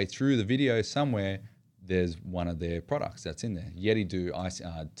halfway through the video somewhere, there's one of their products that's in there. Yeti do ice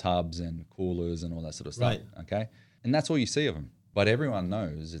tubs and coolers and all that sort of stuff. Right. Okay? And that's all you see of them. But everyone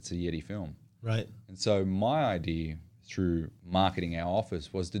knows it's a Yeti film. Right. And so my idea through marketing our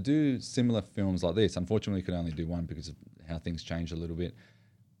office was to do similar films like this. Unfortunately, we could only do one because of how things changed a little bit.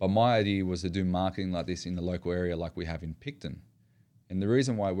 But my idea was to do marketing like this in the local area like we have in Picton. And the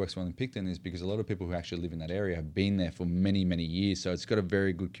reason why it works well in Picton is because a lot of people who actually live in that area have been there for many, many years. So it's got a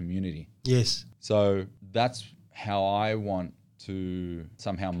very good community. Yes. So that's how I want to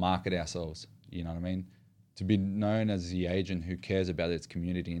somehow market ourselves. You know what I mean? To be known as the agent who cares about its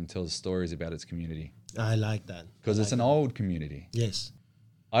community and tells stories about its community. I like that. Because I it's like an that. old community. Yes.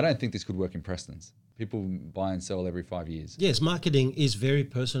 I don't think this could work in Preston's. People buy and sell every 5 years. Yes, marketing is very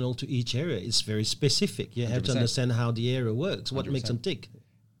personal to each area. It's very specific. You have to 100%. understand how the area works, what makes them tick.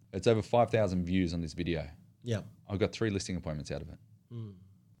 It's over 5,000 views on this video. Yeah. I've got 3 listing appointments out of it.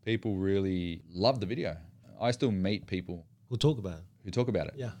 People really love the video. I still meet people We'll talk about it. who talk about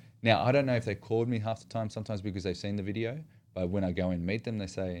it. Yeah. Now, I don't know if they called me half the time, sometimes because they've seen the video, but when I go and meet them, they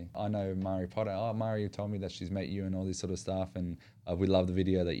say, I know Mari Potter. Oh, Mari told me that she's met you and all this sort of stuff, and we love the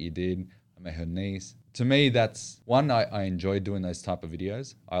video that you did. I met her niece. To me, that's one, I enjoy doing those type of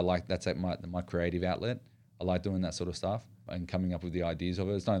videos. I like, that's like my creative outlet. I like doing that sort of stuff and coming up with the ideas of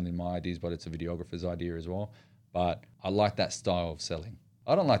it. It's not only my ideas, but it's a videographer's idea as well. But I like that style of selling.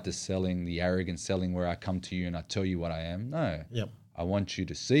 I don't like the arrogant selling where I come to you and I tell you what I am. No. Yep. I want you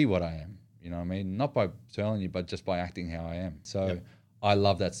to see what I am. You know what I mean? Not by telling you, but just by acting how I am. So Yep. I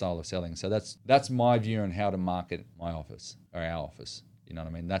love that style of selling. So that's my view on how to market my office or our office. You know what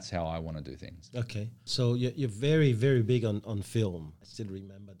I mean? That's how I want to do things. Okay. So you're very, very big on film. I still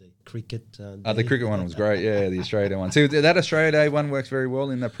remember the cricket. The day. cricket one was great. Yeah, the Australia Day one. See, that Australia Day one works very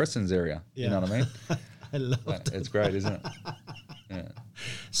well in the Preston's area. Yeah. You know what I mean? I love that. It's great, isn't it? Yeah.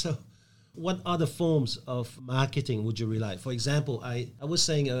 So what other forms of marketing would you rely? For example, I was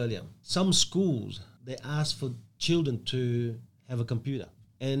saying earlier, some schools, they ask for children to have a computer.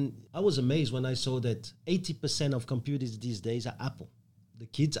 And I was amazed when I saw that 80% of computers these days are Apple. The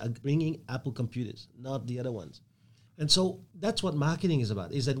kids are bringing Apple computers, not the other ones. And so that's what marketing is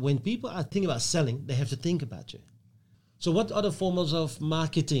about, is that when people are thinking about selling, they have to think about you. So what other forms of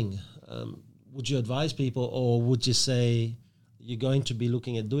marketing would you advise people, or would you say you're going to be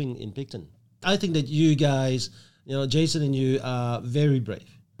looking at doing in Picton? I think that you guys, Jason and you are very brave.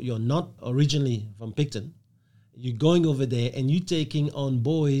 You're not originally from Picton. You're going over there and you're taking on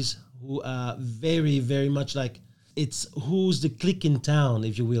boys who are very, very much like, it's who's the clique in town,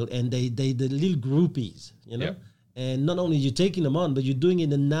 if you will, and they the little groupies, Yep. And not only you're taking them on, but you're doing it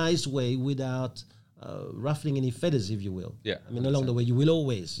in a nice way without ruffling any feathers, if you will. Yeah, I mean, along the way, you will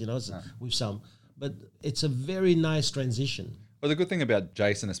always, No. with some. But it's a very nice transition. Well, the good thing about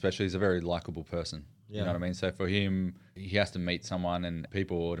Jason especially, he's a very likable person. You Yeah. know what I mean? So for him, he has to meet someone and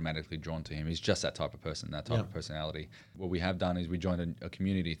people are automatically drawn to him. He's just that type of person, that type Yeah. of personality. What we have done is we joined a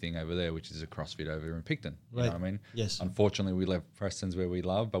community thing over there, which is a CrossFit over in Picton. You Right. know what I mean? Yes. Unfortunately, we left Preston's where we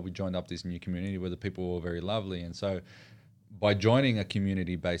love, but we joined up this new community where the people were very lovely. And so by joining a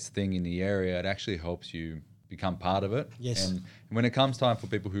community-based thing in the area, it actually helps you become part of it. Yes. And when it comes time for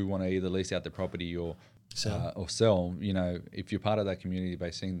people who want to either lease out their property or sell, if you're part of that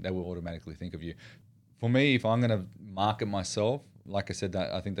community-based thing, they will automatically think of you. For me, if I'm going to market myself, like I said,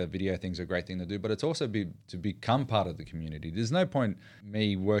 that I think that video thing's a great thing to do, but it's also to become part of the community. There's no point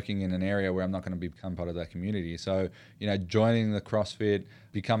me working in an area where I'm not going to become part of that community. So, joining the CrossFit,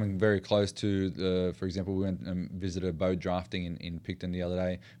 becoming very close to for example, we went and visited Bow Drafting in Picton the other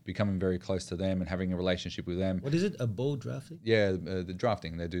day, becoming very close to them and having a relationship with them. What is it? A bow drafting? Yeah, the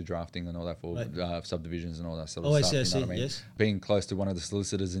drafting. They do drafting and all that for Right. subdivisions and all that sort Oh, of I stuff. see, I you know see, what I mean? yes. Being close to one of the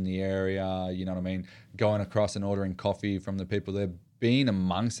solicitors in the area, you know what I mean? Going across and ordering coffee from the people there, being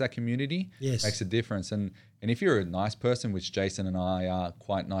amongst that community Yes. makes a difference. And if you're a nice person, which Jason and I are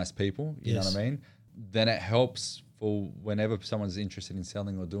quite nice people, you know Yes. what I mean? Then it helps for whenever someone's interested in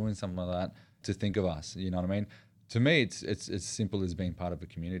selling or doing something like that to think of us, you know what I mean? To me, it's as simple as being part of a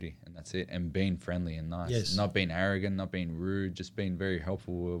community, and that's it. And being friendly and nice, Yes. not being arrogant, not being rude, just being very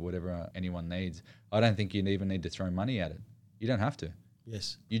helpful with whatever anyone needs. I don't think you even need to throw money at it. You don't have to.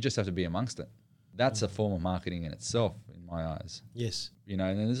 Yes. You just have to be amongst it. That's a form of marketing in itself, in my eyes. Yes. And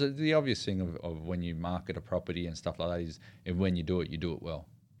there's the obvious thing of when you market a property and stuff like that is, and when you do it well.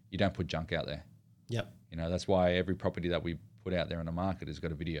 You don't put junk out there. Yep. That's why every property that we put out there on the market has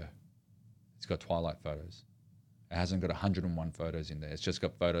got a video. It's got twilight photos. It hasn't got 101 photos in there. It's just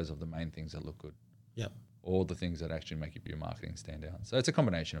got photos of the main things that look good. Yep. All the things that actually make your marketing stand out. So it's a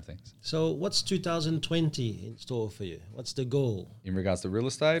combination of things. So what's 2020 in store for you? What's the goal? In regards to real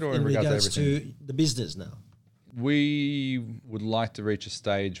estate or In regards to everything? to the business now. We would like to reach a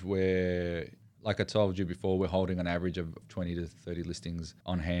stage where, like I told you before, we're holding an average of 20 to 30 listings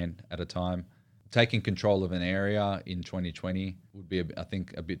on hand at a time. Taking control of an area in 2020 would be, I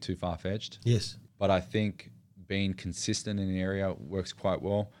think, a bit too far-fetched. Yes. But I think being consistent in an area works quite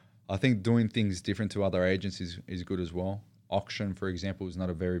well. I think doing things different to other agents is good as well. Auction, for example, is not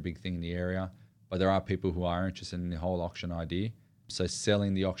a very big thing in the area, but there are people who are interested in the whole auction idea. So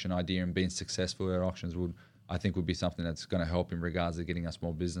selling the auction idea and being successful at auctions I think would be something that's going to help in regards to getting us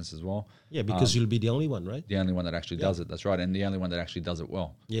more business as well. Yeah, because you'll be the only one, right? The only one that actually does it. That's right. And the only one that actually does it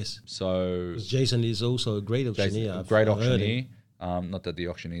well. Yes. So 'Cause Jason is also a great auctioneer. a great auctioneer. Not that the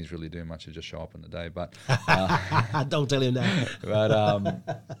auctioneers really do much, to just show up on the day, but don't tell him that.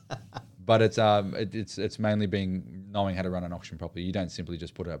 but it's mainly knowing how to run an auction properly. You don't simply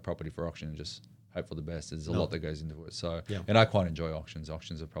just put a property for auction and just hope for the best. There's a lot that goes into it. So, and I quite enjoy auctions.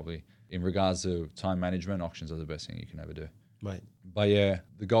 Auctions are probably, in regards to time management, auctions are the best thing you can ever do. Right. But yeah,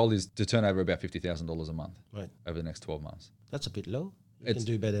 the goal is to turn over about $50,000 a month. Right. Over the next 12 months. That's a bit low. You can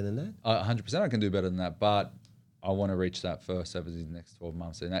do better than that. 100% I can do better than that, but I want to reach that first over the next 12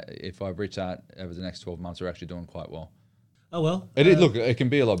 months. And if I reach that over the next 12 months, we're actually doing quite well. Oh, well. Look, it can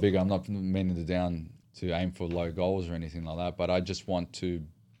be a lot bigger. I'm not meaning to aim for low goals or anything like that, but I just want to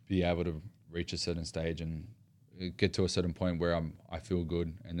be able to reach a certain stage and get to a certain point where I feel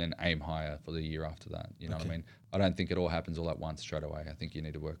good, and then aim higher for the year after that. You know what I mean? I don't think it all happens all at once straight away. I think you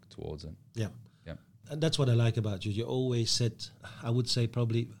need to work towards it. Yeah. Yeah. And that's what I like about you. You always set, I would say,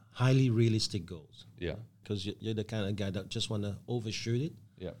 probably highly realistic goals. Yeah. Because you're the kind of guy that just want to overshoot it.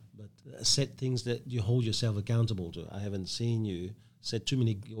 Yeah. But set things that you hold yourself accountable to. I haven't seen you set too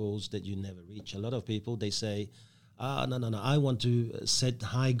many goals that you never reach. A lot of people, they say, no, I want to set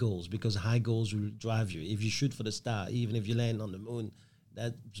high goals because high goals will drive you. If you shoot for the star, even if you land on the moon,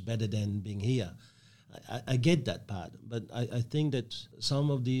 that's better than being here. I get that part, but I think that some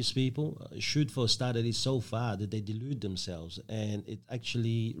of these people shoot for a star that is so far that they delude themselves, and it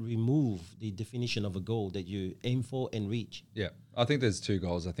actually remove the definition of a goal that you aim for and reach. Yeah. I think there's two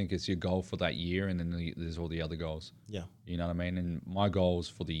goals. I think it's your goal for that year, and then there's all the other goals. Yeah. You know what I mean? And my goals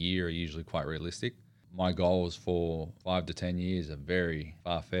for the year are usually quite realistic. My goals for 5 to 10 years are very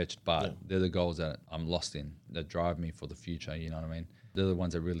far-fetched, but they're the goals that I'm lost in, that drive me for the future, you know what I mean? They're the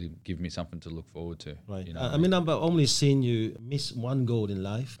ones that really give me something to look forward to. Right. You know I mean, I've only seen you miss one goal in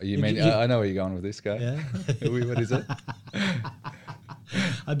life. I know where you're going with this guy. Yeah. What is it?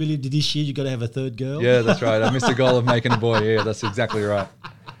 I believe this year you're going to have a third girl. Yeah, that's right. I missed the goal of making a boy. Yeah, that's exactly right.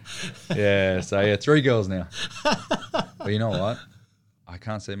 Yeah, so yeah, 3 girls now. But you know what? I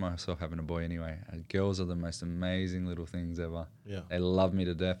can't see myself having a boy anyway. Girls are the most amazing little things ever. Yeah. They love me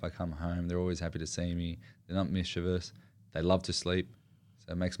to death. I come home. They're always happy to see me. They're not mischievous. They love to sleep.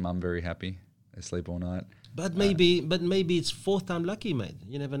 So it makes mum very happy. They sleep all night. But maybe it's 4th time lucky, mate.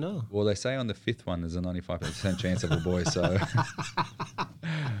 You never know. Well, they say on the 5th one there's a 95% chance of a boy. So,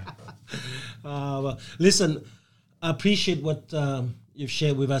 well, listen, I appreciate what you've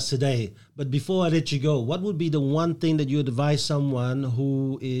shared with us today. But before I let you go, what would be the one thing that you advise someone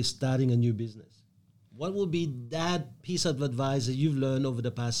who is starting a new business? What would be that piece of advice that you've learned over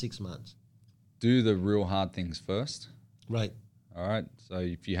the past 6 months? Do the real hard things first. Right. All right. So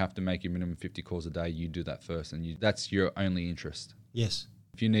if you have to make your minimum 50 calls a day, you do that first, and that's your only interest. Yes.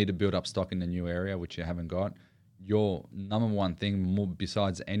 If you need to build up stock in a new area, which you haven't got, your number one thing, more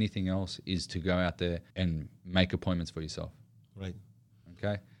besides anything else, is to go out there and make appointments for yourself. Right.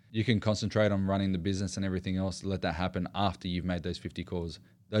 Okay. You can concentrate on running the business and everything else. Let that happen after you've made those 50 calls.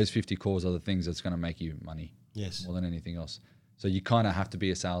 Those 50 calls are the things that's going to make you money. Yes. More than anything else. So you kind of have to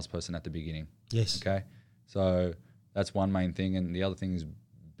be a salesperson at the beginning. Yes. Okay. So that's one main thing, and the other thing is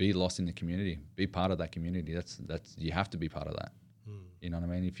be lost in the community. Be part of that community. That's you have to be part of that. You know what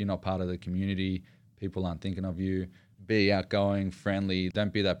I mean? If you're not part of the community, people aren't thinking of you. Be outgoing, friendly.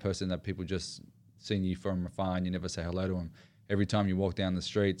 Don't be that person that people just seeing you from afar and you never say hello to them. Every time you walk down the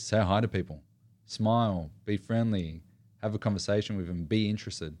street, say hi to people. Smile. Be friendly. Have a conversation with them. Be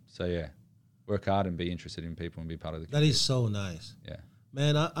interested. So yeah, work hard and be interested in people and be part of the community. That is so nice. Yeah.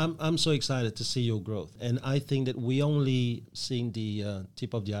 Man, I'm so excited to see your growth. And I think that we only seen the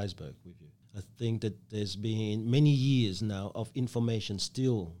tip of the iceberg with you. I think that there's been many years now of information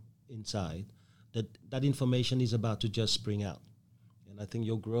still inside, that information is about to just spring out. And I think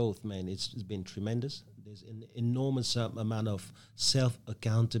your growth, man, it's been tremendous. There's an enormous amount of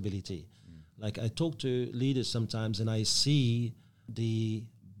self-accountability. Like I talk to leaders sometimes and I see the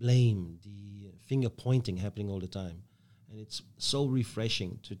blame, the finger pointing happening all the time. And it's so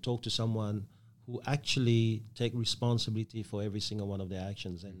refreshing to talk to someone who actually take responsibility for every single one of their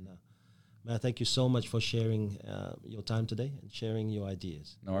actions. And man, thank you so much for sharing your time today and sharing your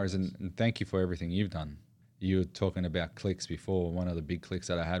ideas. No worries, and thank you for everything you've done. You were talking about clicks before. One of the big clicks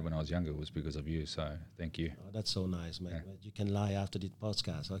that I had when I was younger was because of you. So thank you. Oh, that's so nice, man. Yeah. You can lie after the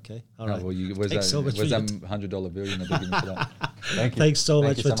podcast, okay? All No, right. well, where's that $100 bill you're not giving me for that? Thank you. Thanks so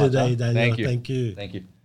much for today, Daniel. Thank you. Thank you. Thank you.